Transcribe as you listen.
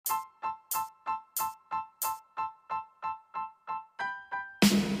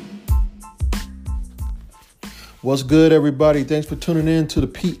What's good, everybody? Thanks for tuning in to the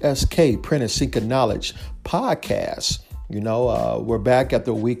PSK, Print and Seek of Knowledge podcast. We're back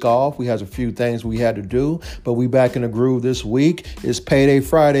after a week off. We had a few things we had to do, but we back in the groove this week. It's Payday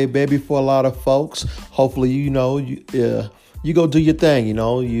Friday, baby, for a lot of folks. Hopefully, you go do your thing.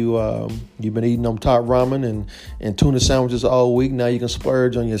 You've been eating them top ramen and tuna sandwiches all week. Now you can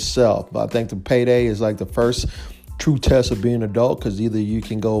splurge on yourself. But I think the payday is like the first true test of being an adult, because either you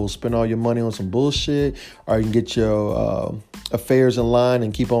can go spend all your money on some bullshit, or you can get your affairs in line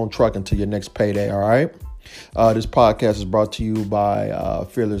and keep on trucking to your next payday. All right. This podcast is brought to you by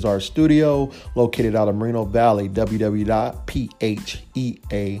Fearless Art Studio, located out of Moreno Valley,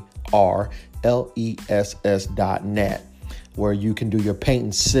 www.PHEARLESS.net, where you can do your paint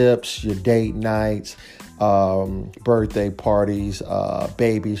and sips, your date nights, birthday parties,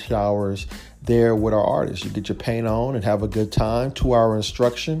 baby showers. There with our artists, you get your paint on and have a good time. 2-hour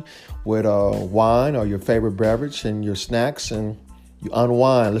instruction with wine or your favorite beverage and your snacks, and you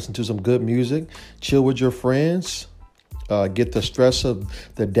unwind, listen to some good music, chill with your friends, get the stress of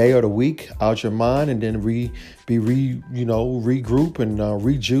the day or the week out your mind, and then regroup and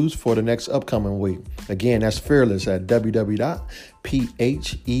rejuice for the next upcoming week. Again, that's Fearless at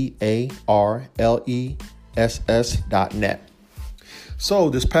www.PHEARLESS.net. So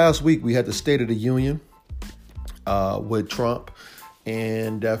this past week, we had the State of the Union with Trump,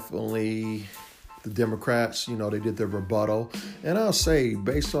 and definitely the Democrats, they did their rebuttal. And I'll say,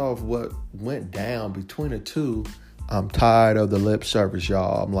 based off what went down between the two, I'm tired of the lip service,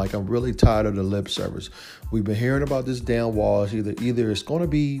 y'all. I'm really tired of the lip service. We've been hearing about this damn wall. Either it's going to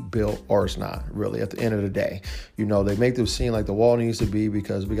be built or it's not, really, at the end of the day. They make them seem like the wall needs to be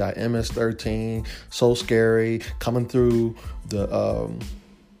because we got MS-13, so scary, coming through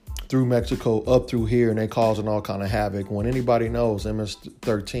through Mexico up through here, and they causing all kind of havoc. When anybody knows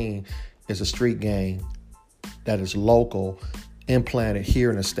MS-13 is a street gang that is local, implanted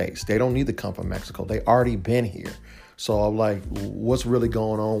here in the States. They don't need to come from Mexico. They already been here. So I'm like, what's really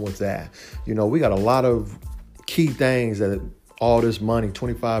going on with that? We got a lot of key things that all this money,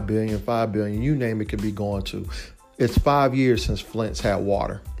 $25 billion, $5 billion, you name it, could be going to. It's 5 years since Flint's had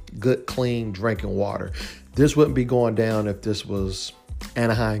water, good, clean drinking water. This wouldn't be going down if this was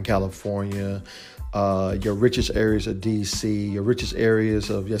Anaheim, California, your richest areas of DC, your richest areas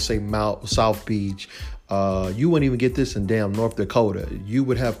of, let's say, South Beach. You wouldn't even get this in damn North Dakota. You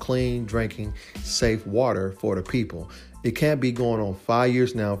would have clean, drinking, safe water for the people. It can't be going on 5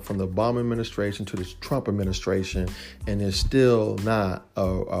 years now from the Obama administration to this Trump administration, and there's still not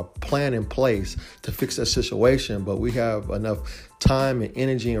a plan in place to fix that situation. But we have enough time and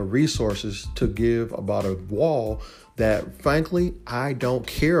energy and resources to give about a wall that, frankly, I don't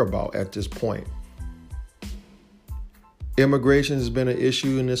care about at this point. Immigration has been an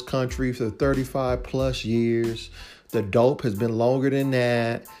issue in this country for 35 plus years. The dope has been longer than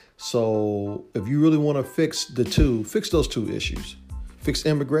that. So if you really want to fix those two issues. Fix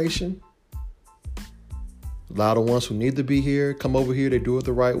immigration. Allow the ones who need to be here, come over here, they do it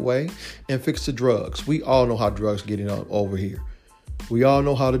the right way. And fix the drugs. We all know how drugs get over here. We all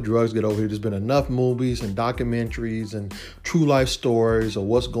know how the drugs get over here. There's been enough movies and documentaries and true life stories of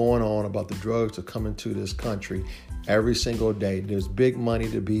what's going on about the drugs that come into this country every single day. There's big money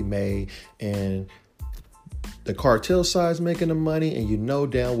to be made, and the cartel side is making the money, and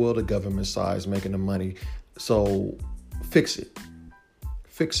damn well the government side is making the money. So fix it.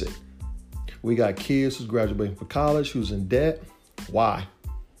 Fix it. We got kids who's graduating from college, who's in debt. Why?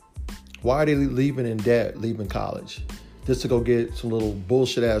 Why are they leaving in debt, leaving college? Just to go get some little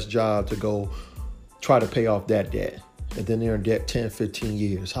bullshit ass job to go try to pay off that debt. And then they're in debt 10, 15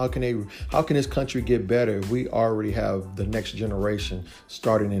 years. How can this country get better if we already have the next generation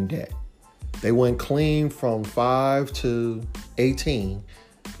starting in debt? They went clean from 5 to 18,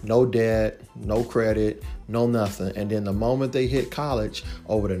 no debt, no credit, no nothing. And then the moment they hit college,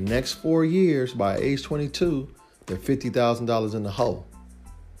 over the next 4 years, by age 22, they're $50,000 in the hole.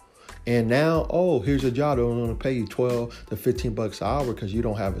 And now, here's a job that only going to pay you $12 to $15 an hour because you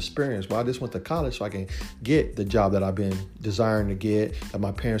don't have experience. Well, I just went to college so I can get the job that I've been desiring to get, that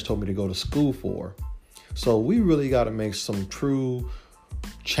my parents told me to go to school for. So we really got to make some true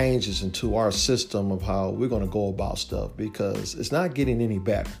changes into our system of how we're going to go about stuff, because it's not getting any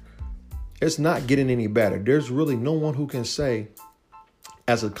better. It's not getting any better. There's really no one who can say,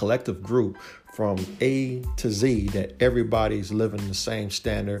 as a collective group, from A to Z, that everybody's living the same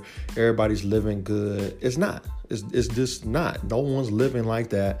standard, everybody's living good. It's not. It's just not. No one's living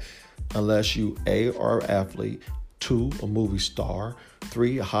like that unless you, A, are an athlete, 2, a movie star,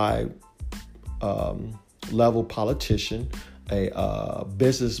 3, a high level politician, a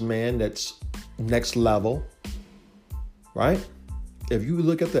businessman that's next level, right? If you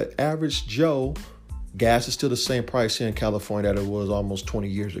look at the average Joe, gas is still the same price here in California that it was almost 20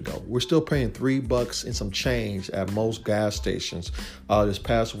 years ago. We're still paying $3 and some change at most gas stations. This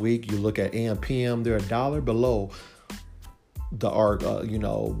past week, you look at AM/PM, they're $1 below the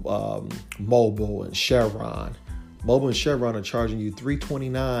Mobil and Chevron. Mobil and Chevron are charging you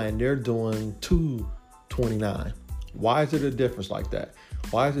 $3.29. They're doing $2.29. Why is it a difference like that?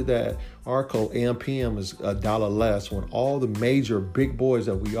 Why is it that ARCO AM/PM is $1 less when all the major big boys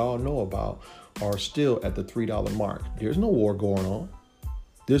that we all know about are still at the $3 mark? There's no war going on.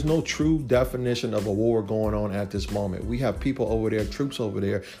 There's no true definition of a war going on at this moment. We have people over there, troops over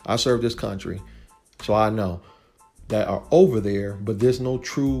there. I serve this country, so I know, that are over there, but there's no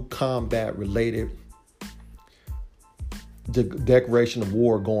true combat related declaration of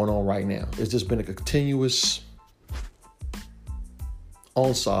war going on right now. It's just been a continuous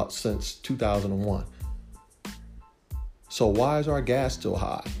onslaught since 2001. So why is our gas still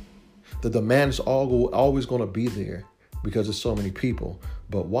high? The demand is always going to be there because there's so many people.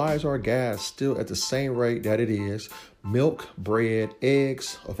 But why is our gas still at the same rate that it is? Milk, bread,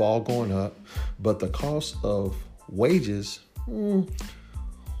 eggs have all gone up, but the cost of wages,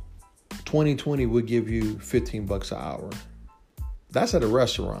 2020 would give you $15 an hour. That's at a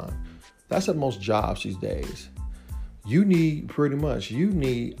restaurant. That's at most jobs these days. If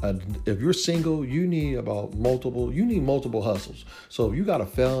you're single, you need multiple hustles. So if you got a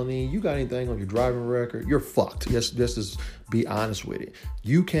felony, you got anything on your driving record, you're fucked. Let's just be honest with it.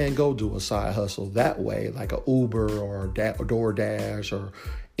 You can't go do a side hustle that way, like a Uber or DoorDash or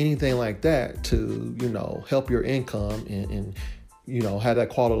anything like that to, help your income and have that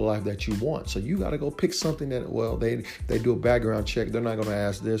quality of life that you want. So you got to go pick something that, they do a background check. They're not going to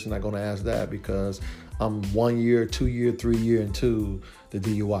ask this and not going to ask that because I'm 1 year, 2 year, 3 year into the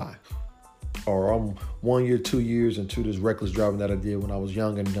DUI. Or I'm 1 year, 2 years into this reckless driving that I did when I was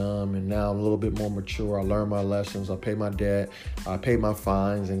young and dumb. And now I'm a little bit more mature. I learned my lessons. I paid my debt. I paid my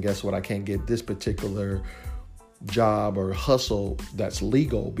fines. And guess what? I can't get this particular job or hustle that's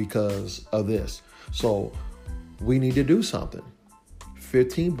legal because of this. So we need to do something.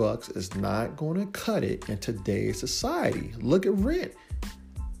 $15 is not going to cut it in today's society. Look at rent.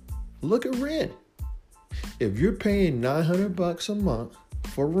 If you're paying $900 a month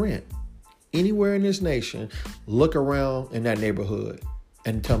for rent anywhere in this nation, look around in that neighborhood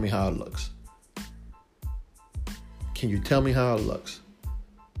and tell me how it looks. Can you tell me how it looks?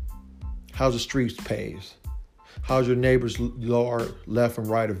 How's the streets paved? How's your neighbor's yard left and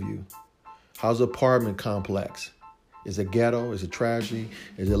right of you? How's the apartment complex? Is it ghetto? Is it trashy?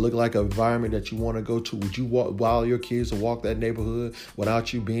 Does it look like an environment that you want to go to? Would you allow your kids to walk that neighborhood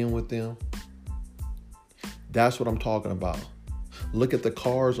without you being with them? That's what I'm talking about. Look at the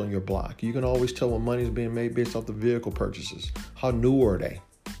cars on your block. You can always tell when money is being made based off the vehicle purchases. How new are they?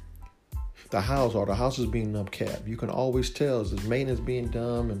 The house is being upkept. You can always tell, is maintenance being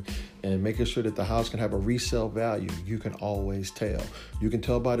done and making sure that the house can have a resale value. You can always tell. You can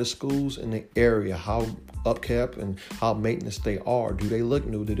tell by the schools in the area how upkept and how maintenance they are. Do they look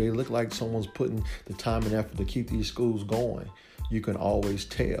new? Do they look like someone's putting the time and effort to keep these schools going? You can always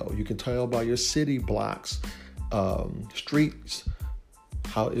tell. You can tell by your city blocks, streets,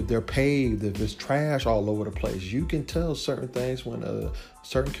 how if they're paved, if there's trash all over the place. You can tell certain things when a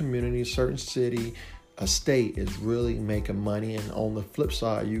certain community, certain city, a state is really making money. And on the flip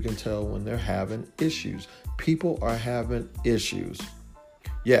side, you can tell when they're having issues. People are having issues.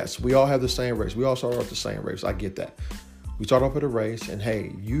 Yes, we all have the same race. We all start off the same race. I get that. We start off with a race and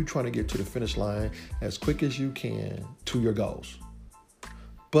hey, you trying to get to the finish line as quick as you can to your goals.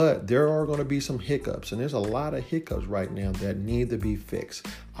 But there are going to be some hiccups, and there's a lot of hiccups right now that need to be fixed.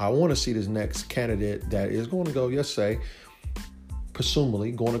 I want to see this next candidate that is going to go,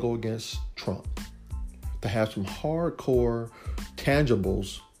 presumably going to go against Trump, to have some hardcore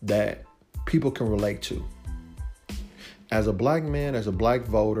tangibles that people can relate to. As a black man, as a black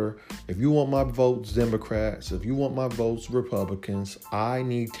voter, if you want my votes Democrats, if you want my votes Republicans, I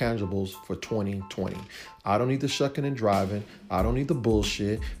need tangibles for 2020. I don't need the shucking and driving. I don't need the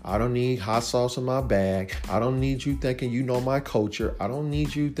bullshit. I don't need hot sauce in my bag. I don't need you thinking you know my culture. I don't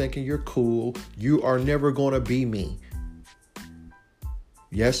need you thinking you're cool. You are never going to be me.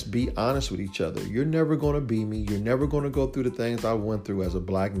 Yes, be honest with each other. You're never going to be me. You're never going to go through the things I went through as a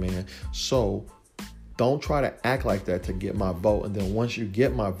black man. So don't try to act like that to get my vote. And then once you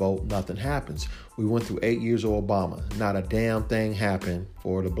get my vote, nothing happens. We went through 8 years of Obama. Not a damn thing happened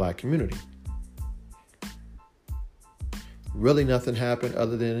for the black community. Really nothing happened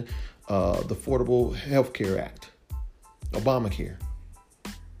other than the Affordable Health Care Act, Obamacare.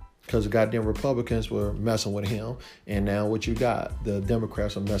 because the goddamn Republicans were messing with him. And now what you got, the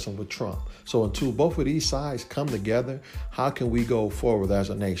Democrats are messing with Trump. So until both of these sides come together, how can we go forward as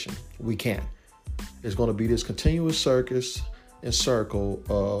a nation? We can't. It's going to be this continuous circus and circle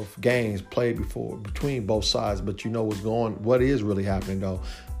of games played between both sides. But you know what is really happening though?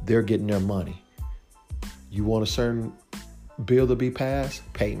 They're getting their money. You want a certain bill to be passed?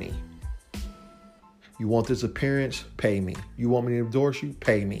 Pay me. You want this appearance? Pay me. You want me to endorse you?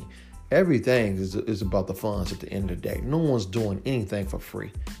 Pay me. Everything is about the funds at the end of the day. No one's doing anything for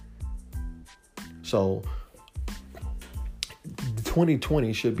free. So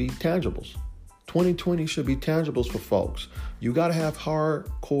 2020 should be tangibles. 2020 should be tangibles for folks. You got to have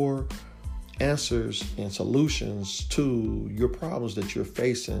hardcore answers and solutions to your problems that you're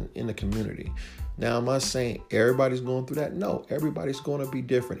facing in the community. Now, am I saying everybody's going through that? No, everybody's going to be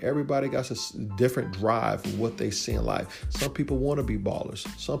different. Everybody got a different drive for what they see in life. Some people want to be ballers.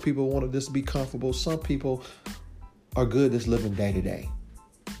 Some people want to just be comfortable. Some people are good just living day to day.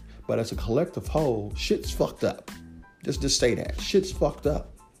 But as a collective whole, shit's fucked up. Just say that. Shit's fucked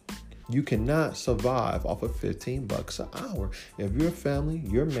up. You cannot survive off of $15 an hour. If you're a family,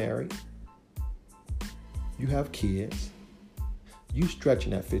 you're married, you have kids, you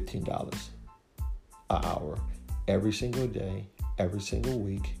stretching at $15 an hour every single day, every single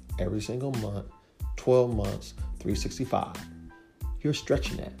week, every single month, 12 months, 365. You're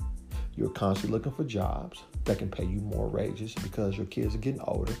stretching that. You're constantly looking for jobs that can pay you more wages because your kids are getting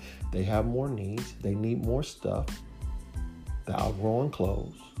older. They have more needs. They need more stuff. They're outgrowing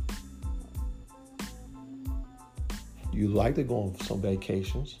clothes. You like to go on some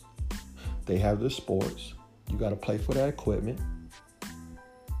vacations. They have their sports. You got to pay for that equipment.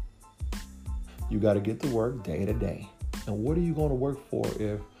 You got to get to work day to day. And what are you going to work for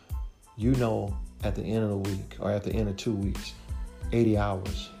if you know at the end of the week or at the end of 2 weeks, 80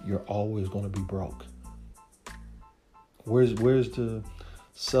 hours, you're always going to be broke? Where's the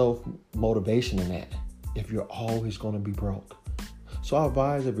self-motivation in that if you're always going to be broke? So I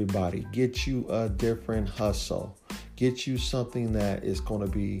advise everybody, get you a different hustle. Get you something that is going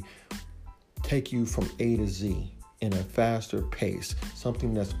to take you from A to Z in a faster pace.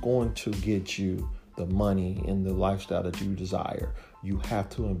 Something that's going to get you the money and the lifestyle that you desire. You have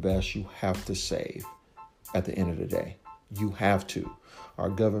to invest. You have to save at the end of the day. You have to.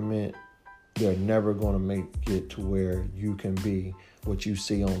 Our government, they're never going to make it to where you can be what you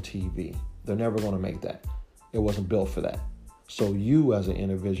see on TV. They're never going to make that. It wasn't built for that. So you as an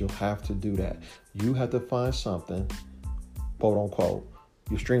individual have to do that. You have to find something, quote unquote,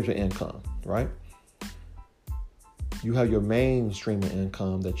 your streams of income, right? You have your main stream of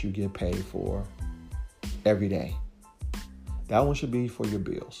income that you get paid for every day. That one should be for your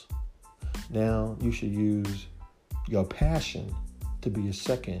bills. Now you should use your passion to be your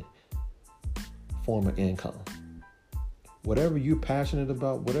second form of income. Whatever you're passionate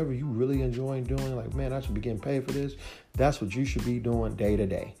about, whatever you really enjoy doing, like, man, I should be getting paid for this. That's what you should be doing day to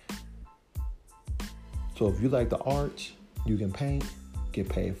day. So if you like the arts, you can paint, get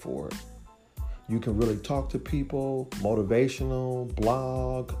paid for it. You can really talk to people, motivational,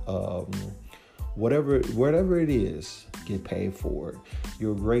 blog, whatever it is, get paid for it.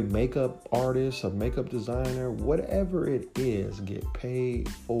 You're a great makeup artist, a makeup designer, whatever it is, get paid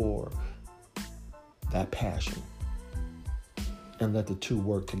for that passion. And let the two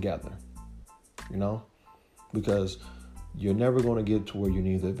work together, because you're never going to get to where you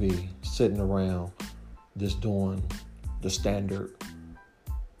need to be sitting around just doing the standard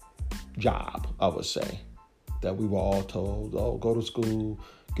job, I would say, that we were all told, go to school,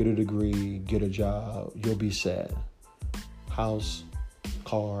 get a degree, get a job, you'll be set. House,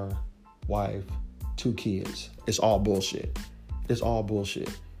 car, wife, 2 kids. It's all bullshit. It's all bullshit.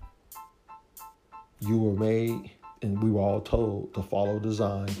 You were made, and we were all told to follow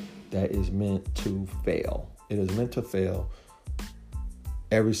design that is meant to fail. It is meant to fail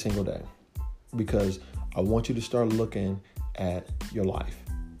every single day, because I want you to start looking at your life.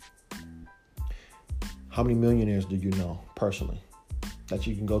 How many millionaires do you know personally that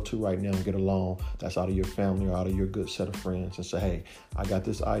you can go to right now and get a loan that's out of your family or out of your good set of friends and say, hey, I got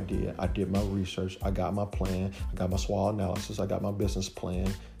this idea. I did my research. I got my plan. I got my SWOT analysis. I got my business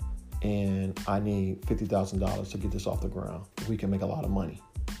plan. And I need $50,000 to get this off the ground. We can make a lot of money.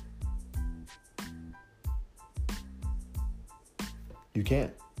 You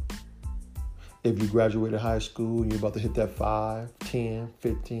can't. If you graduated high school and you're about to hit that 5, 10,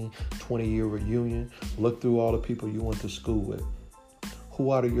 15, 20-year reunion, look through all the people you went to school with.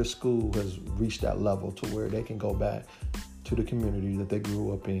 Who out of your school has reached that level to where they can go back to the community that they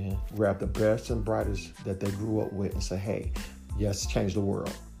grew up in, grab the best and brightest that they grew up with and say, hey, yes, change the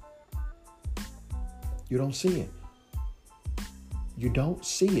world. You don't see it. You don't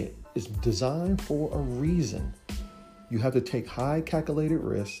see it. It's designed for a reason. You have to take high calculated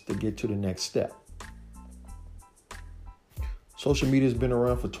risks to get to the next step. Social media has been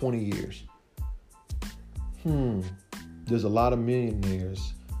around for 20 years. There's a lot of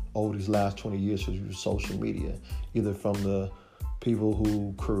millionaires over these last 20 years who use social media, either from the people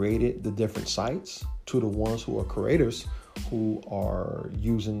who created the different sites to the ones who are creators who are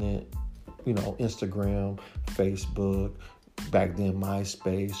using it, Instagram, Facebook, back then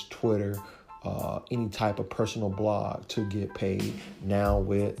MySpace, Twitter, any type of personal blog to get paid. Now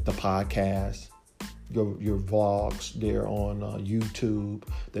with the podcast, your vlogs there on YouTube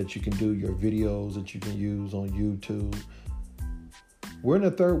that you can do, your videos that you can use on YouTube. We're in the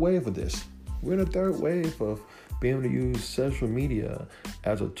third wave of this. We're in the third wave of being able to use social media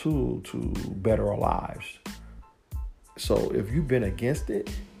as a tool to better our lives. So if you've been against it,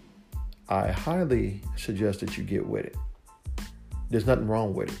 I highly suggest that you get with it. There's nothing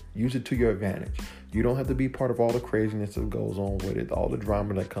wrong with it. Use it to your advantage. You don't have to be part of all the craziness that goes on with it, all the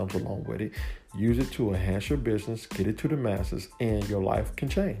drama that comes along with it. Use it to enhance your business, get it to the masses, and your life can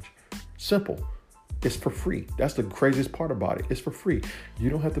change. Simple. It's for free. That's the craziest part about it. It's for free. You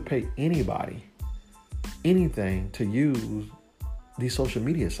don't have to pay anybody anything to use these social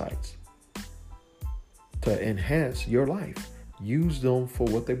media sites to enhance your life. Use them for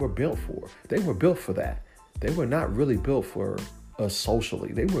what they were built for. They were built for that. They were not really built for us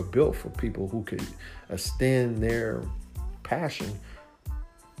socially. They were built for people who could extend their passion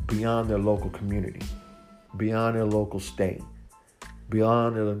beyond their local community, beyond their local state,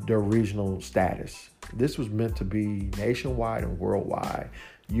 beyond their regional status. This was meant to be nationwide and worldwide.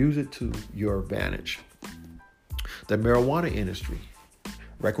 Use it to your advantage. The marijuana industry,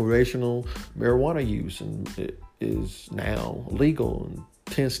 recreational marijuana use is now legal in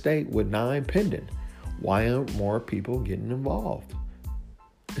 10 states with 9 pending. Why aren't more people getting involved?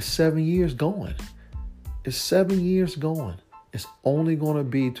 It's 7 years going. It's 7 years going. It's only going to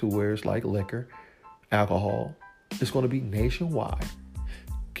be to where it's like liquor, alcohol. It's going to be nationwide.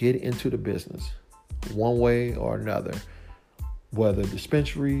 Get into the business one way or another. Whether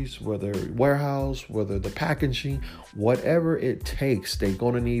dispensaries, whether warehouse, whether the packaging, whatever it takes, they're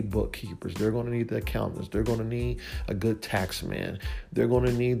going to need bookkeepers. They're going to need the accountants. They're going to need a good tax man. They're going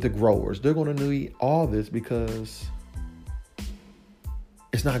to need the growers. They're going to need all this because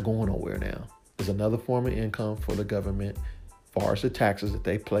it's not going nowhere now. There's another form of income for the government as far as the taxes that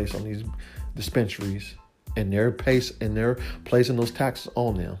they place on these dispensaries. And they're placing those taxes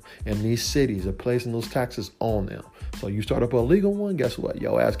on them. And these cities are placing those taxes on them. So you start up a legal one, guess what?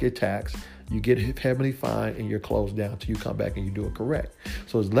 Your ass get taxed. You get heavily fined and you're closed down till you come back and you do it correct.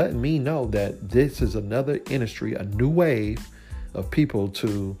 So it's letting me know that this is another industry, a new wave of people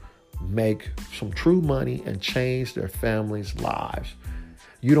to make some true money and change their families' lives.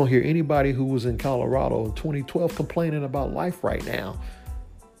 You don't hear anybody who was in Colorado in 2012 complaining about life right now.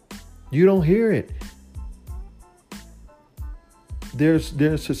 You don't hear it. There's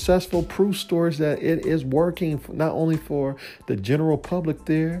successful proof stories that it is working not only for the general public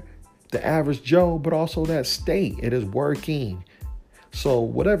there, the average Joe, but also that state. It is working. So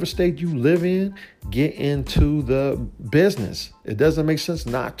whatever state you live in, get into the business. It doesn't make sense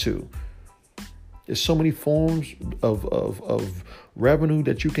not to. There's so many forms of revenue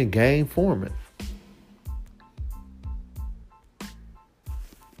that you can gain from it.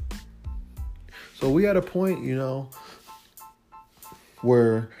 So we at a point,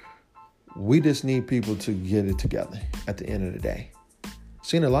 where we just need people to get it together at the end of the day.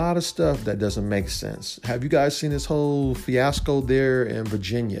 Seen a lot of stuff that doesn't make sense. Have you guys seen this whole fiasco there in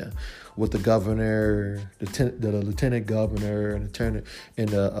Virginia with the governor, the lieutenant governor, and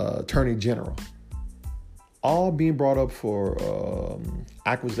the attorney general? All being brought up for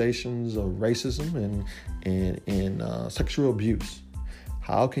accusations of racism and sexual abuse.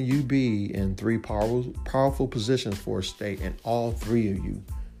 How can you be in 3 powerful positions for a state and all 3 of you,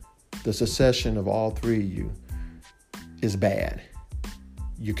 the succession of all 3 of you is bad?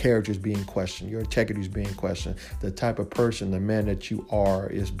 Your character is being questioned. Your integrity is being questioned. The type of person, the man that you are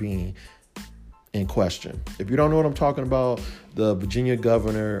is being in question. If you don't know what I'm talking about, the Virginia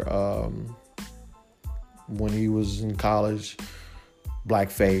governor, when he was in college,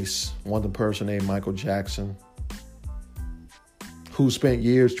 blackface, one person named Michael Jackson, who spent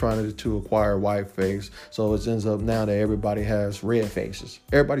years trying to acquire white face. So it ends up now that everybody has red faces.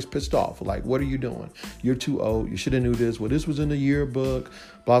 Everybody's pissed off. Like, what are you doing? You're too old. You should have knew this. Well, this was in the yearbook.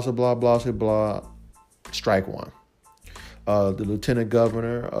 Blah, blah, blah, blah, blah. Strike one. The lieutenant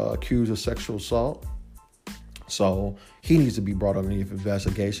governor accused of sexual assault. So he needs to be brought underneath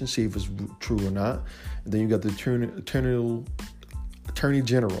investigation, see if it's true or not. And then you got the Attorney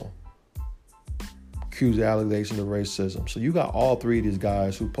General accused of allegations of racism. So you got all three of these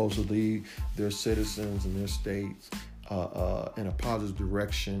guys who supposed to lead their citizens and their states in a positive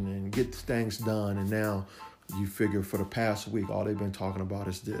direction and get things done. And now you figure for the past week, all they've been talking about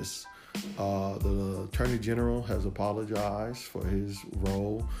is this. The Attorney General has apologized for his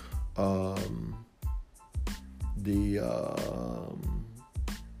role. The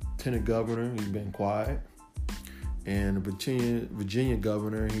Lieutenant Governor, he's been quiet. And the Virginia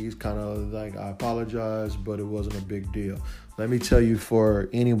governor, he's kind of like, I apologize, but it wasn't a big deal. Let me tell you, for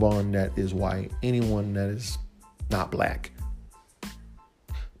anyone that is white, anyone that is not black,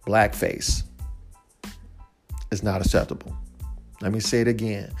 blackface is not acceptable. Let me say it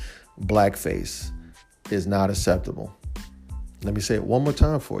again. Blackface is not acceptable. Let me say it one more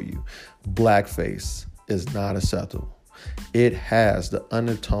time for you. Blackface is not acceptable. It has the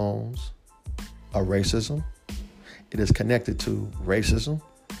undertones of racism. It is connected to racism.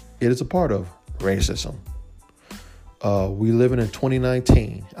 It is a part of racism. We living in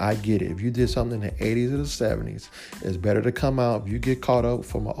 2019. I get it. If you did something in the 80s or the 70s, it's better to come out. If you get caught up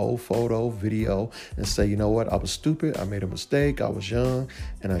from an old photo, video, and say, you know what, I was stupid. I made a mistake. I was young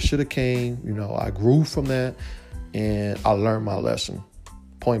and I should have came. I grew from that and I learned my lesson.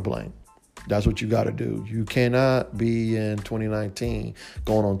 Point blank. That's what you got to do. You cannot be in 2019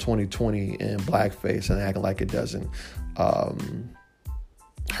 going on 2020 in blackface and acting like it doesn't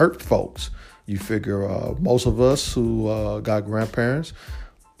hurt folks. You figure most of us who got grandparents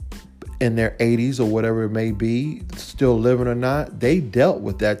in their 80s or whatever it may be, still living or not, they dealt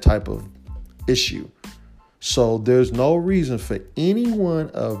with that type of issue. So there's no reason for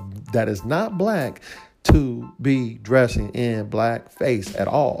anyone that is not black to be dressing in blackface at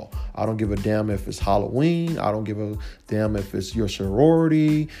all. I don't give a damn if it's Halloween. I don't give a damn if it's your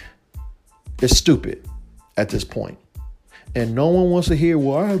sorority. It's stupid at this point. And no one wants to hear,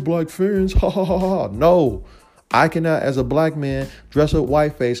 well, I have black friends. Ha, ha, ha, ha. No, I cannot, as a black man, dress up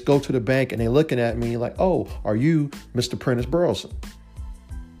whiteface, go to the bank, and they're looking at me like, oh, are you Mr. Prentice Burleson?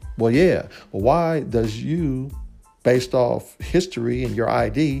 Well, yeah. Well, why does you, based off history and your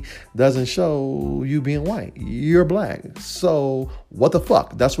ID, doesn't show you being white? You're black. So what the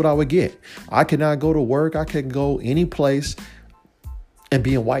fuck? That's what I would get. I cannot go to work. I can go any place and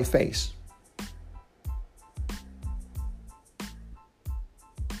be in white face.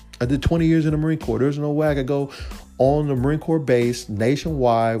 I did 20 years in the Marine Corps. There's no way I could go on the Marine Corps base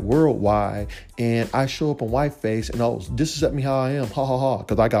nationwide, worldwide, and I show up in white face and this is at me how I am, ha ha ha,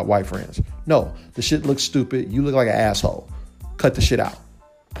 because I got white friends. No, the shit looks stupid. You look like an asshole. Cut the shit out.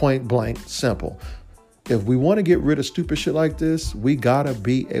 Point blank, simple. If we want to get rid of stupid shit like this, we gotta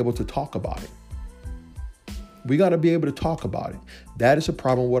be able to talk about it. We got to be able to talk about it. That is a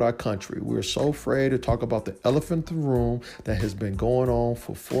problem with our country. We're so afraid to talk about the elephant in the room that has been going on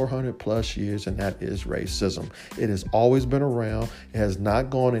for 400 plus years, and that is racism. It has always been around. It has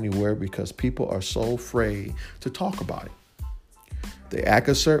not gone anywhere because people are so afraid to talk about it. They act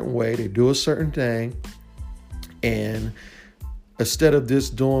a certain way. They do a certain thing. And instead of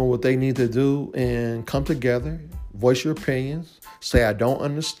just doing what they need to do and come together, voice your opinions, say, I don't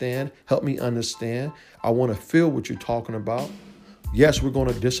understand, help me understand. I want to feel what you're talking about. Yes, we're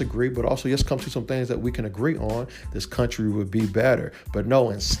going to disagree, but also let's come to some things that we can agree on. This country would be better. But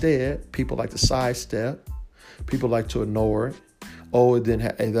no, instead, people like to sidestep. People like to ignore it. Oh,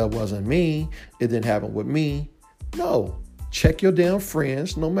 that wasn't me. It didn't happen with me. No, check your damn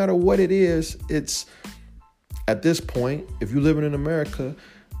friends. No matter what it is, it's at this point, if you're living in America,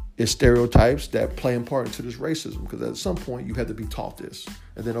 it's stereotypes that play a part into this racism, because at some point you had to be taught this.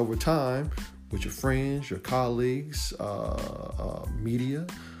 And then over time, with your friends, your colleagues, media,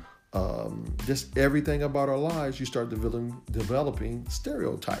 just everything about our lives, you start developing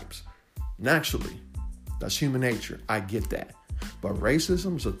stereotypes. Naturally, that's human nature. I get that. But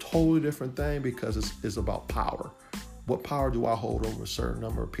racism is a totally different thing because it's about power. What power do I hold over a certain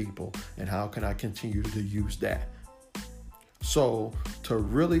number of people, and how can I continue to use that? So to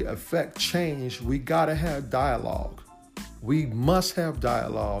really affect change, we got to have dialogue. We must have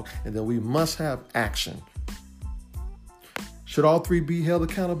dialogue, and then we must have action. Should all three be held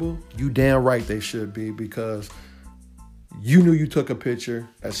accountable? You damn right they should be, because you knew you took a picture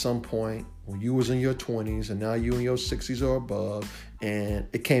at some point when you was in your 20s, and now you in your 60s or above, and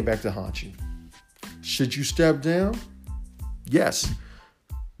it came back to haunt you. Should you step down? Yes,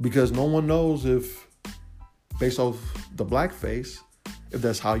 because no one knows if, based off the blackface, if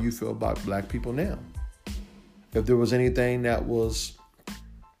that's how you feel about black people now. If there was anything that was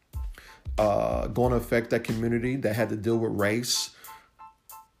going to affect that community that had to deal with race.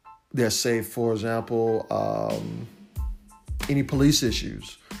 That say, for example, any police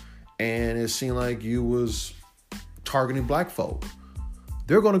issues, and it seemed like you was targeting black folk.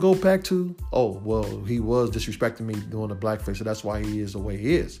 They're going to go back to, oh, well, he was disrespecting me doing the blackface, so that's why he is the way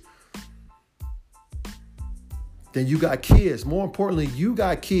he is. Then you got kids. More importantly, you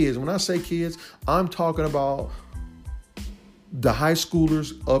got kids. When I say kids, I'm talking about the high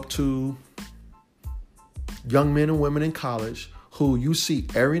schoolers up to young men and women in college who you see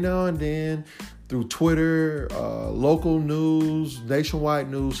every now and then through Twitter, local news, nationwide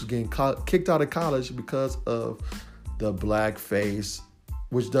news, getting kicked out of college because of the blackface,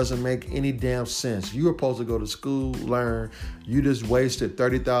 which doesn't make any damn sense. You were supposed to go to school, learn. You just wasted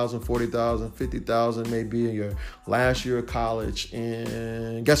 $30,000, $40,000, $50,000 maybe in your last year of college.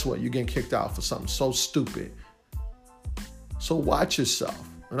 And guess what? You're getting kicked out for something so stupid. So watch yourself.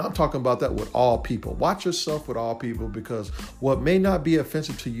 And I'm talking about that with all people. Watch yourself with all people, because what may not be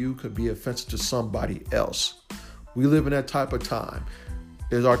offensive to you could be offensive to somebody else. We live in that type of time.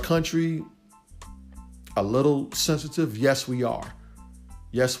 Is our country a little sensitive? Yes, we are.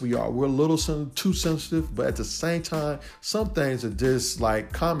 Yes, we are. We're a little too sensitive, but at the same time, some things are just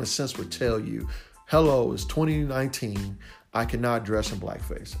like common sense would tell you, hello, it's 2019. I cannot dress in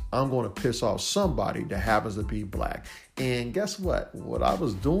blackface. I'm going to piss off somebody that happens to be black. And guess what? What I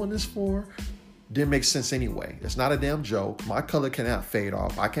was doing this for didn't make sense anyway. It's not a damn joke. My color cannot fade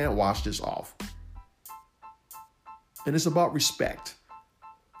off. I can't wash this off. And it's about respect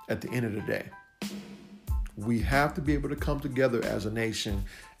at the end of the day. We have to be able to come together as a nation,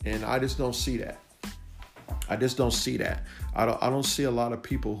 and I just don't see that. I just don't see that. I don't see a lot of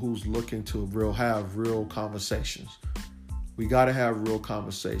people who's looking to have real conversations. We got to have real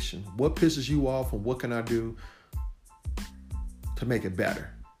conversation. What pisses you off and what can I do to make it better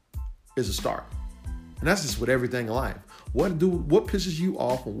is a start. And that's just with everything in life. What pisses you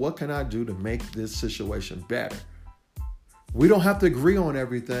off and what can I do to make this situation better? We don't have to agree on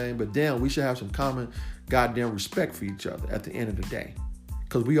everything, but damn, we should have some common goddamn respect for each other at the end of the day.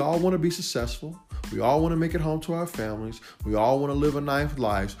 Because we all want to be successful. We all want to make it home to our families. We all want to live a nice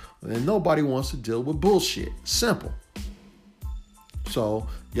life. And nobody wants to deal with bullshit. Simple. So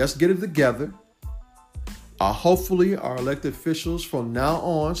let's get it together. Hopefully our elected officials from now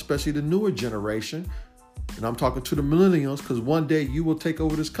on, especially the newer generation, and I'm talking to the millennials, because one day you will take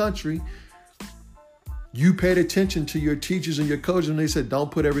over this country. You paid attention to your teachers and your coaches when they said, don't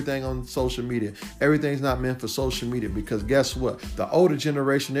put everything on social media. Everything's not meant for social media, because guess what? The older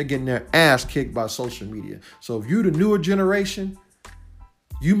generation, they're getting their ass kicked by social media. So if you're the newer generation,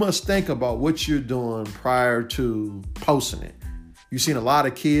 you must think about what you're doing prior to posting it. You've seen a lot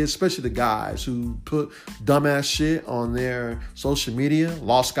of kids, especially the guys, who put dumbass shit on their social media,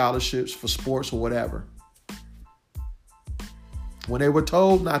 lost scholarships for sports or whatever. When they were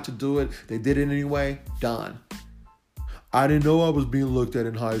told not to do it, they did it anyway. Done. I didn't know I was being looked at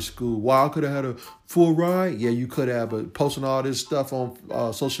in high school. Wow, I could have had a full ride. Yeah, you could have, but posting all this stuff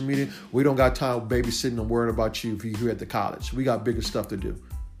on social media, we don't got time babysitting and worrying about you if you're here at the college. We got bigger stuff to do.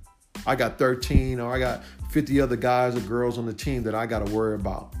 I got 13 or I got 50 other guys or girls on the team that I got to worry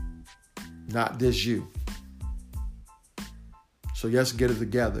about. Not this you. So let's get it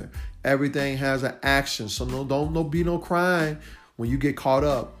together. Everything has an action. So don't be no crying when you get caught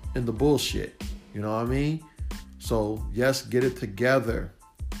up in the bullshit. You know what I mean? So yes, get it together.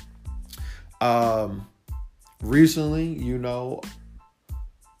 Recently,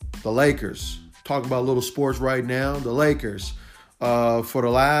 the Lakers. Talking about little sports right now. The Lakers. For the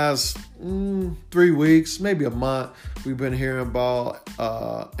last 3 weeks, maybe a month, we've been hearing about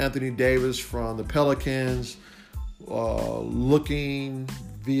Anthony Davis from the Pelicans looking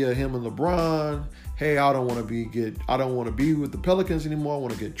via him and LeBron. Hey, I don't want to be with the Pelicans anymore. I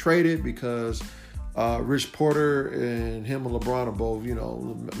want to get traded because Rich Porter and him and LeBron are both,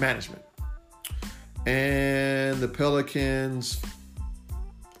 management. And the Pelicans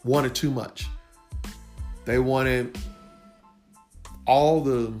wanted too much. They wanted all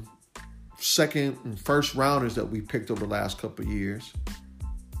the second and first rounders that we picked over the last couple of years,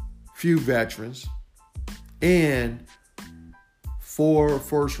 few veterans, and 4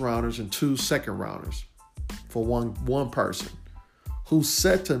 first rounders and 2 second rounders for one person who's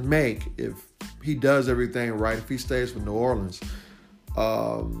set to make, if he does everything right, if he stays with New Orleans,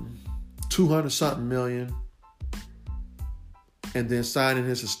 200-something million, and then signing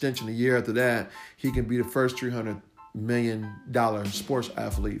his extension a year after that, he can be the first $300 million sports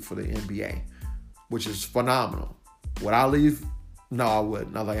athlete for the NBA, which is phenomenal. Would I leave? No, I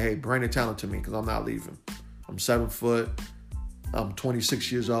wouldn't. I'm like, hey, bring the talent to me, because I'm not leaving. I'm 7 foot. I'm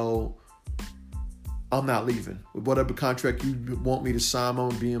 26 years old. I'm not leaving. Whatever contract you want me to sign, I'm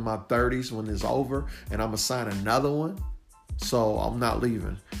going to be in my 30s when it's over, and I'm going to sign another one. So I'm not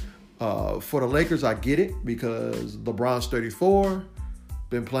leaving. For the Lakers, I get it because LeBron's 34,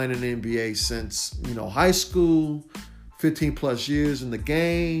 been playing in the NBA since, high school, 15 plus years in the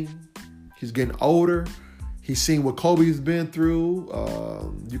game. He's getting older. He's seen what Kobe's been through.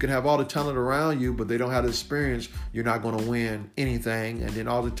 You can have all the talent around you, but they don't have the experience. You're not going to win anything. And then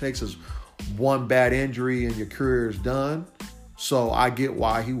all it takes is one bad injury and your career is done. So I get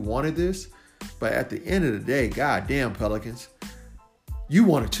why he wanted this. But at the end of the day, goddamn Pelicans, you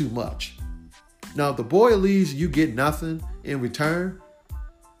wanted too much. Now, if the boy leaves, you get nothing in return.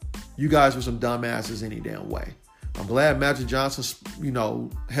 You guys were some dumbasses any damn way. I'm glad Magic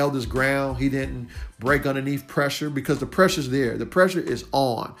Johnson, held his ground. He didn't break underneath pressure because the pressure's there. The pressure is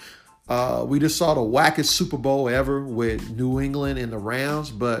on. We just saw the wackest Super Bowl ever with New England and the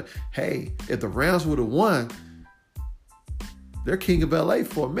Rams. But, hey, if the Rams would have won, they're king of L.A.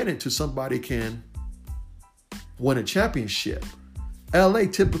 for a minute till somebody can win a championship. L.A.,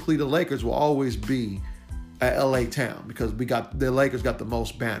 typically the Lakers will always be at L.A. town because the Lakers got the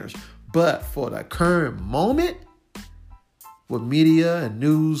most banners. But for the current moment, with media and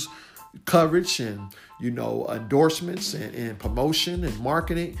news coverage and, endorsements and promotion and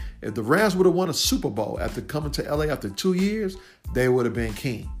marketing, if the Rams would have won a Super Bowl after coming to L.A. after 2 years, they would have been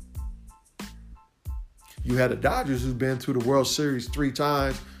king. You had the Dodgers who've been through the World Series 3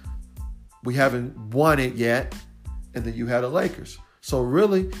 times. We haven't won it yet. And then you had the Lakers. So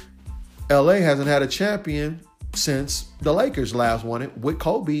really, LA hasn't had a champion since the Lakers last won it with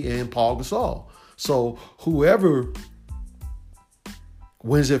Kobe and Paul Gasol. So whoever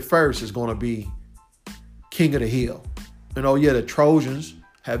wins it first is going to be king of the hill. And the Trojans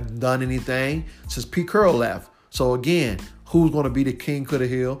haven't done anything since Pete Carroll left. So again, who's going to be the king of the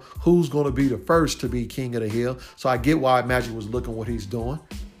hill? Who's going to be the first to be king of the hill? So I get why Magic was looking what he's doing.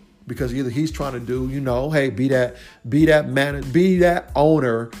 Because either he's trying to do, hey, be that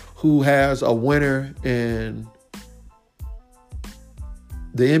owner who has a winner in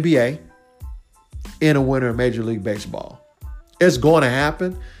the NBA and a winner in Major League Baseball. It's going to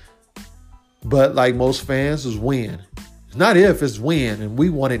happen, but like most fans, is when. It's not if, it's when, and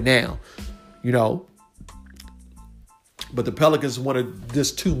we want it now, But the Pelicans wanted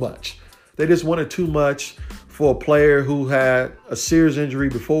this too much. They just wanted too much for a player who had a serious injury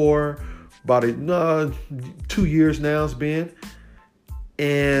before, about 2 years now it's been,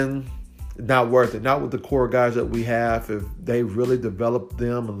 and not worth it. Not with the core guys that we have. If they really develop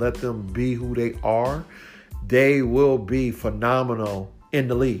them and let them be who they are, they will be phenomenal in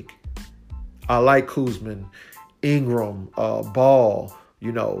the league. I like Kuzma, Ingram, Ball.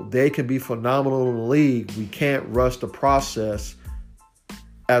 They can be phenomenal in the league. We can't rush the process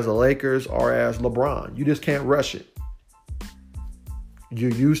as the Lakers or as LeBron. You just can't rush it.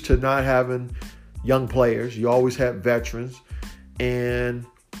 You're used to not having young players. You always have veterans. And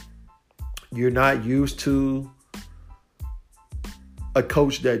you're not used to a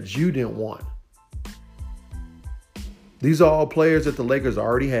coach that you didn't want. These are all players that the Lakers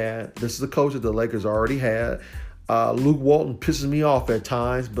already had. This is a coach that the Lakers already had. Luke Walton pisses me off at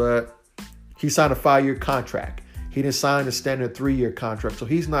times, but he signed a 5-year contract. He didn't sign a standard 3-year contract, so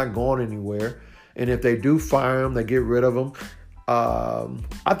he's not going anywhere. And if they do fire him, they get rid of him.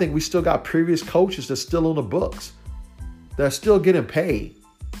 I think we still got previous coaches that's still on the books. They're still getting paid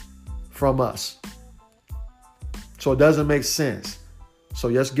from us. So it doesn't make sense. So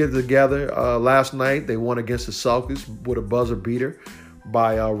let's get together. Last night, they won against the Celtics with a buzzer beater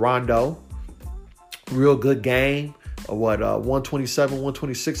by Rondo. Real good game. 127,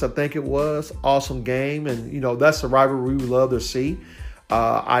 126, I think it was. Awesome game. And, that's the rivalry we love to see.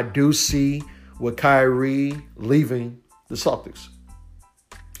 I do see with Kyrie leaving the Celtics.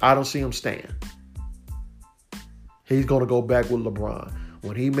 I don't see him staying. He's going to go back with LeBron.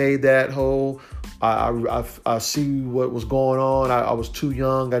 When he made that whole, I see what was going on. I was too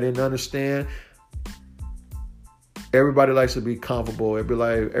young. I didn't understand. Everybody likes to be comfortable.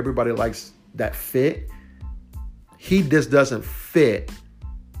 Everybody likes that fit. He just doesn't fit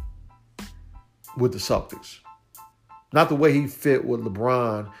with the Celtics. Not the way he fit with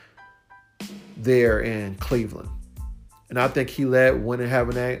LeBron there in Cleveland. And I think he let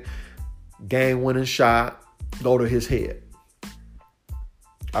having that game-winning shot go to his head.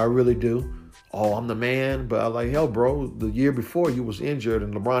 I really do. Oh, I'm the man. But I'm like, hell, bro, the year before you was injured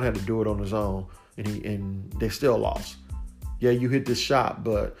and LeBron had to do it on his own. And they still lost. Yeah, you hit this shot,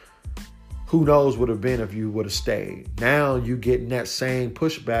 but who knows what it would have been if you would have stayed. Now you getting that same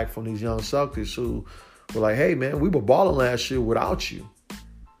pushback from these young Celtics who were like, hey, man, we were balling last year without you.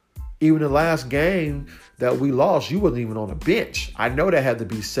 Even the last game that we lost, you wasn't even on the bench. I know that had to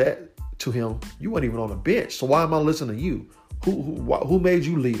be said to him. You weren't even on the bench. So why am I listening to you? Who made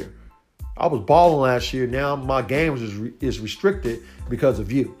you leader? I was balling last year. Now my games is restricted because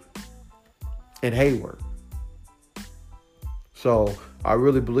of you and Hayward. So I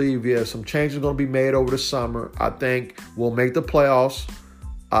really believe, some changes are going to be made over the summer. I think we'll make the playoffs.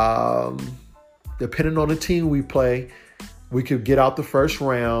 Depending on the team we play, we could get out the first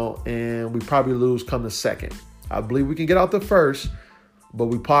round, and we probably lose come the second. I believe we can get out the first, but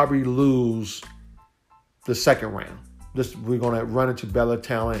we probably lose the second round. We're going to run into better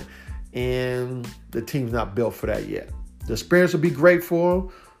talent, and the team's not built for that yet. The experience will be great for them.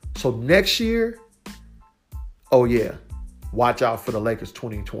 So next year, watch out for the Lakers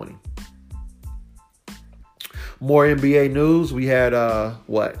 2020. More NBA news. We had,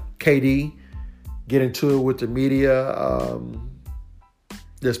 KD get into it with the media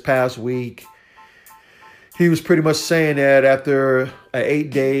this past week. He was pretty much saying that after an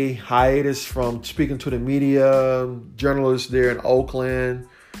 8-day hiatus from speaking to the media, journalists there in Oakland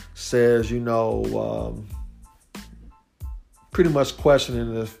says, pretty much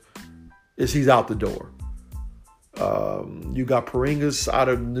questioning if he's out the door. You got Porzingis out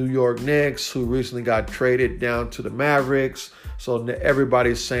of New York Knicks, who recently got traded down to the Mavericks. So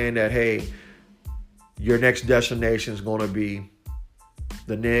everybody's saying that, hey, your next destination is going to be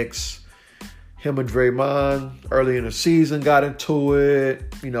the Knicks. Him and Draymond early in the season got into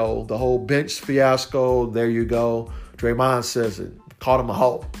it. The whole bench fiasco. There you go. Draymond says it. Called him a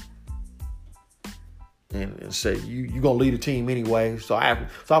hoe. And said, you're going to lead the team anyway. So I'm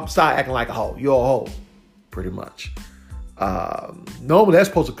start acting like a hoe. You're a hoe. Pretty much. Normally that's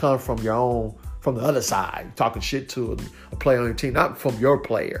supposed to come from from the other side. Talking shit to a player on your team. Not from your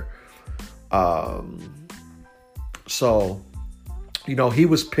player. So, he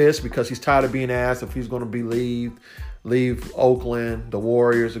was pissed because he's tired of being asked if he's going to leave Oakland, the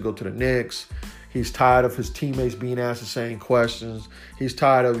Warriors, to go to the Knicks. He's tired of his teammates being asked the same questions. He's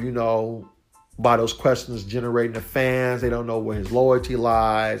tired of, by those questions generating the fans. They don't know where his loyalty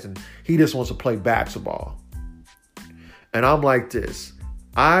lies, and he just wants to play basketball. And I'm like this.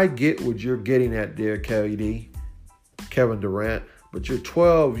 I get what you're getting at there, KD, Kevin Durant. But you're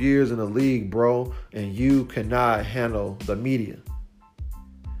 12 years in the league, bro, and you cannot handle the media.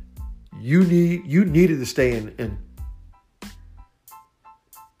 You needed to stay in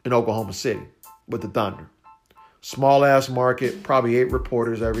Oklahoma City with the Thunder. Small ass market, probably 8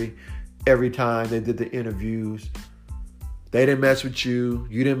 reporters every time they did the interviews. They didn't mess with you.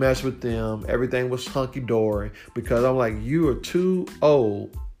 You didn't mess with them. Everything was hunky-dory because I'm like, you are too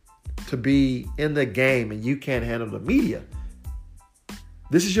old to be in the game and you can't handle the media.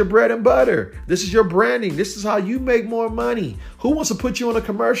 This is your bread and butter. This is your branding. This is how you make more money. Who wants to put you on a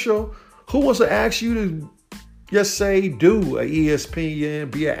commercial? Who wants to ask you to just say do a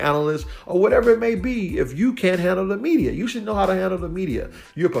ESPN, be an analyst, or whatever it may be if you can't handle the media? You should know how to handle the media.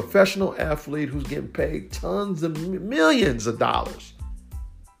 You're a professional athlete who's getting paid tons of millions of dollars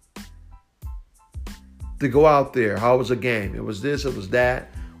to go out there. How was the game? It was this, it was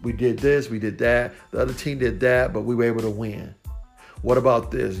that. We did this, we did that. The other team did that, but we were able to win. What about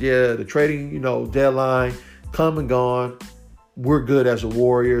this? Yeah, the trading, deadline come and gone. We're good as the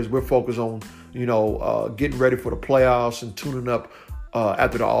Warriors. We're focused on, getting ready for the playoffs and tuning up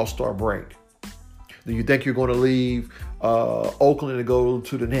after the All-Star break. Do you think you're going to leave Oakland and go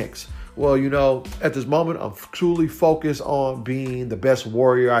to the Knicks? Well, at this moment, I'm truly focused on being the best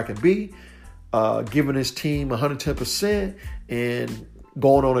Warrior I can be, giving this team 110% and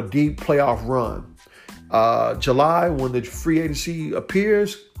going on a deep playoff run. July, when the free agency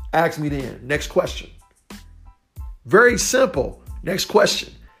appears, ask me then. Next question. Very simple. Next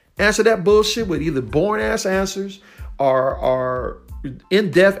question. Answer that bullshit with either boring-ass answers or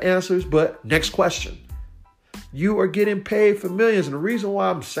in-depth answers, but next question. You are getting paid for millions. And the reason why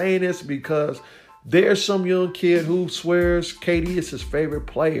I'm saying this is because there's some young kid who swears KD is his favorite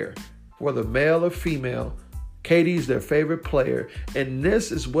player. Whether male or female, KD is their favorite player. And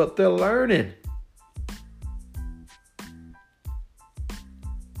this is what they're learning.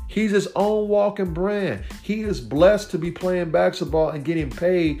 He's his own walking brand. He is blessed to be playing basketball and getting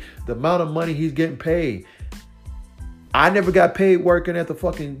paid the amount of money he's getting paid. I never got paid working at the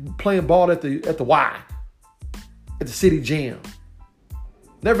fucking playing ball at the Y, at the city gym.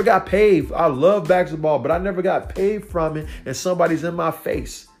 Never got paid. I love basketball, but I never got paid from it, and somebody's in my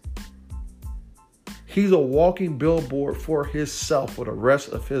face. He's a walking billboard for himself for the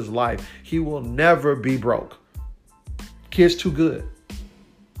rest of his life. He will never be broke. Kid's too good.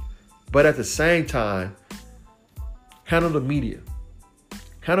 But at the same time, handle the media.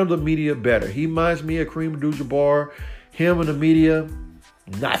 Handle the media better. He reminds me of Kareem Abdul-Jabbar. Him and the media,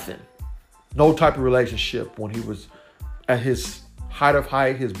 nothing. No type of relationship when he was at his height of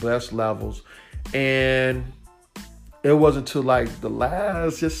height, his best levels. And it wasn't until like the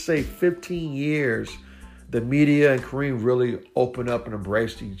last, just say 15 years, the media and Kareem really opened up and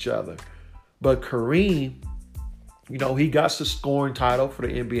embraced each other. But Kareem, you know, he got the scoring title for the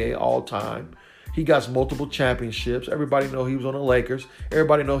NBA all time. He got multiple championships. Everybody know he was on the Lakers.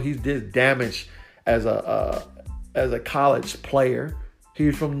 Everybody know he did damage as a college player.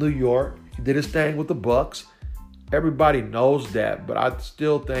 He's from New York. He did his thing with the Bucks. Everybody knows that, but I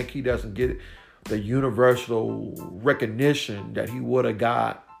still think he doesn't get the universal recognition that he would have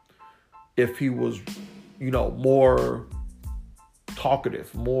got if he was, you know, more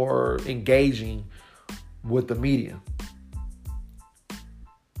talkative, more engaging with the media.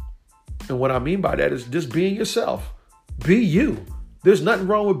 And what I mean by that is just being yourself. Be you. There's nothing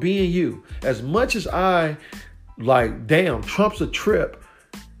wrong with being you. As much as I like, damn, Trump's a trip,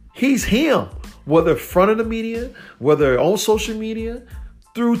 he's him. Whether in front of the media, whether on social media,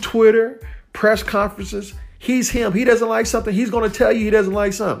 through Twitter, press conferences, he's him. He doesn't like something, he's going to tell you he doesn't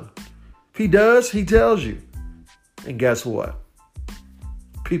like something. If he does, he tells you. And guess what?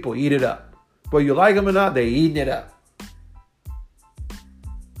 People eat it up. Whether you like him or not, they're eating it up.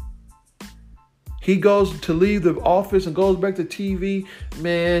 He goes to leave the office and goes back to TV.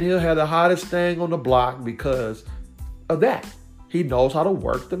 Man, he'll have the hottest thing on the block because of that. He knows how to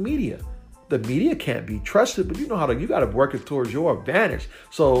work the media. The media can't be trusted, but you know how to, you got to work it towards your advantage.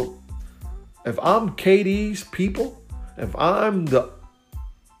 So if I'm KD's people, if I'm the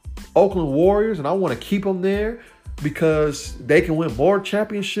Oakland Warriors and I want to keep them there because they can win more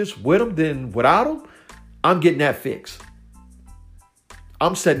championships with them than without them, I'm getting that fixed.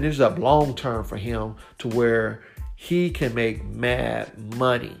 I'm setting this up long term for him to where he can make mad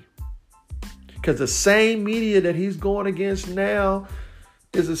money. Because the same media that he's going against now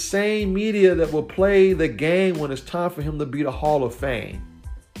is the same media that will play the game when it's time for him to be the Hall of Fame,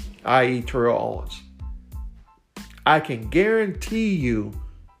 i.e. Terrell Owens. I can guarantee you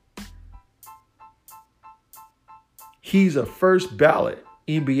he's a first ballot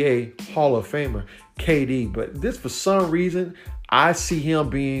NBA Hall of Famer, KD. But this, for some reason, I see him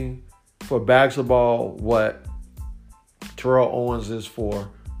being for basketball what Terrell Owens is for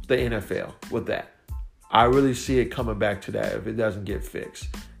the NFL with that. I really see it coming back to that if it doesn't get fixed.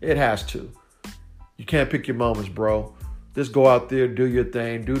 It has to. You can't pick your moments, bro. Just go out there, do your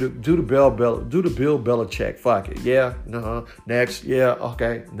thing, do the Bill Belichick. Fuck it. Yeah. Next. Yeah.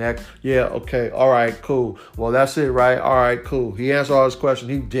 Okay. Next. Yeah. Okay. All right. Cool. Well, that's it, right? All right. Cool. He answered all his questions.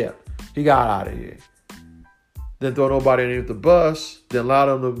 He dipped. He got out of here. Didn't throw nobody underneath the bus. Didn't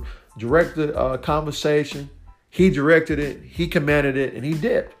allow them to direct the conversation. He directed it. He commanded it, and he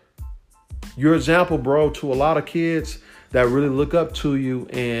dipped. Your example, bro, to a lot of kids that really look up to you.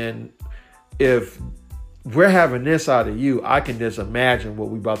 And if we're having this out of you, I can just imagine what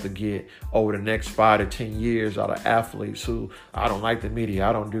we about to get over the next 5 to 10 years out of athletes who, I don't like the media,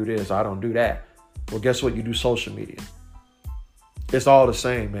 I don't do this, I don't do that. Well, guess what? You do social media. It's all the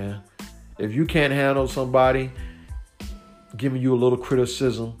same, man. If you can't handle somebody giving you a little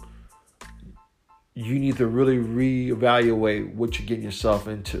criticism, you need to really reevaluate what you're getting yourself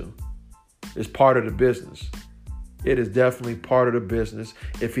into. It's part of the business. It is definitely part of the business.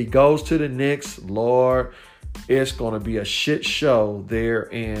 If he goes to the Knicks, Lord, it's going to be a shit show there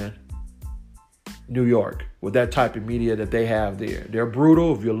in New York with that type of media that they have there. They're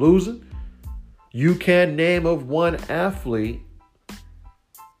brutal. If you're losing, you can't name of one athlete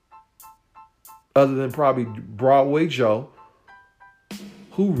other than probably Broadway Joe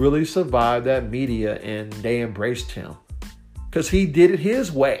who really survived that media and they embraced him because he did it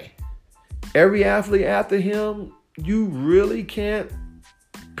his way. Every athlete after him, you really can't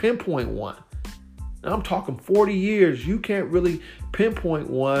pinpoint one. Now, I'm talking 40 years. You can't really pinpoint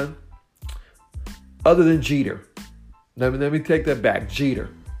one other than Jeter. Let me take that back. Jeter.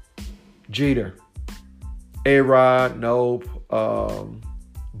 A-Rod, nope.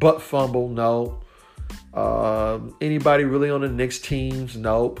 Butt fumble, nope. Anybody really on the Knicks teams,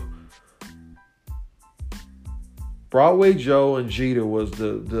 nope. Broadway Joe and Jeter was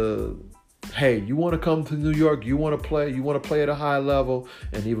the hey, you want to come to New York, you want to play at a high level,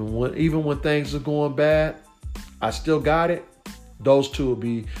 and even when things are going bad, I still got it. Those two will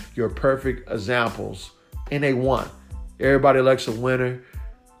be your perfect examples. And they won. Everybody likes a winner.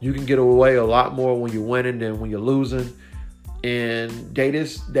 You can get away a lot more when you're winning than when you're losing. And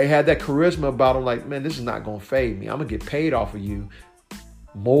they had that charisma about them, like, man, this is not going to fade me. I'm going to get paid off of you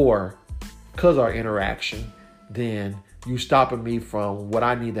more because our interaction than you stopping me from what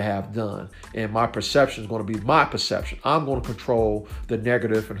I need to have done. And my perception is going to be my perception. I'm going to control the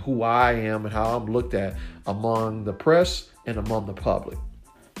negative and who I am and how I'm looked at among the press and among the public.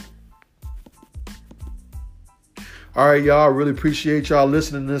 All right, y'all. Really appreciate y'all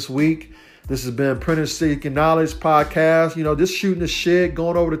listening this week. This has been Prentice Seeking Knowledge Podcast. Just shooting the shit,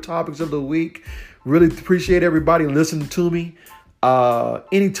 going over the topics of the week. Really appreciate everybody listening to me.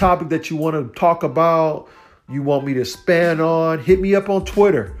 Any topic that you want to talk about, you want me to expand on, hit me up on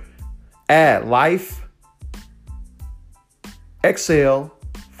Twitter at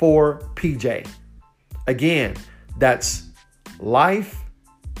LifeXL4PJ. Again, that's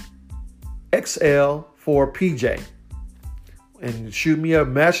LifeXL4PJ. And shoot me a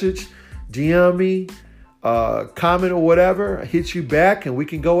message, DM me, comment or whatever. I hit you back and we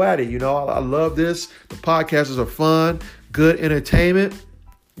can go at it. I love this. The podcasts are fun, good entertainment.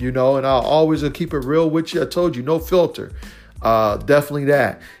 And I'll always keep it real with you. I told you, no filter. Definitely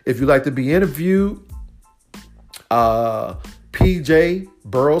that. If you'd like to be interviewed, PJ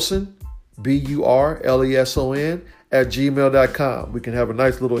Burleson, BURLESON @gmail.com. We can have a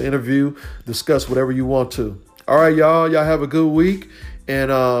nice little interview, discuss whatever you want to. All right, y'all. Y'all have a good week. And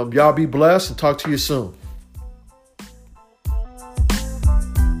y'all be blessed and talk to you soon.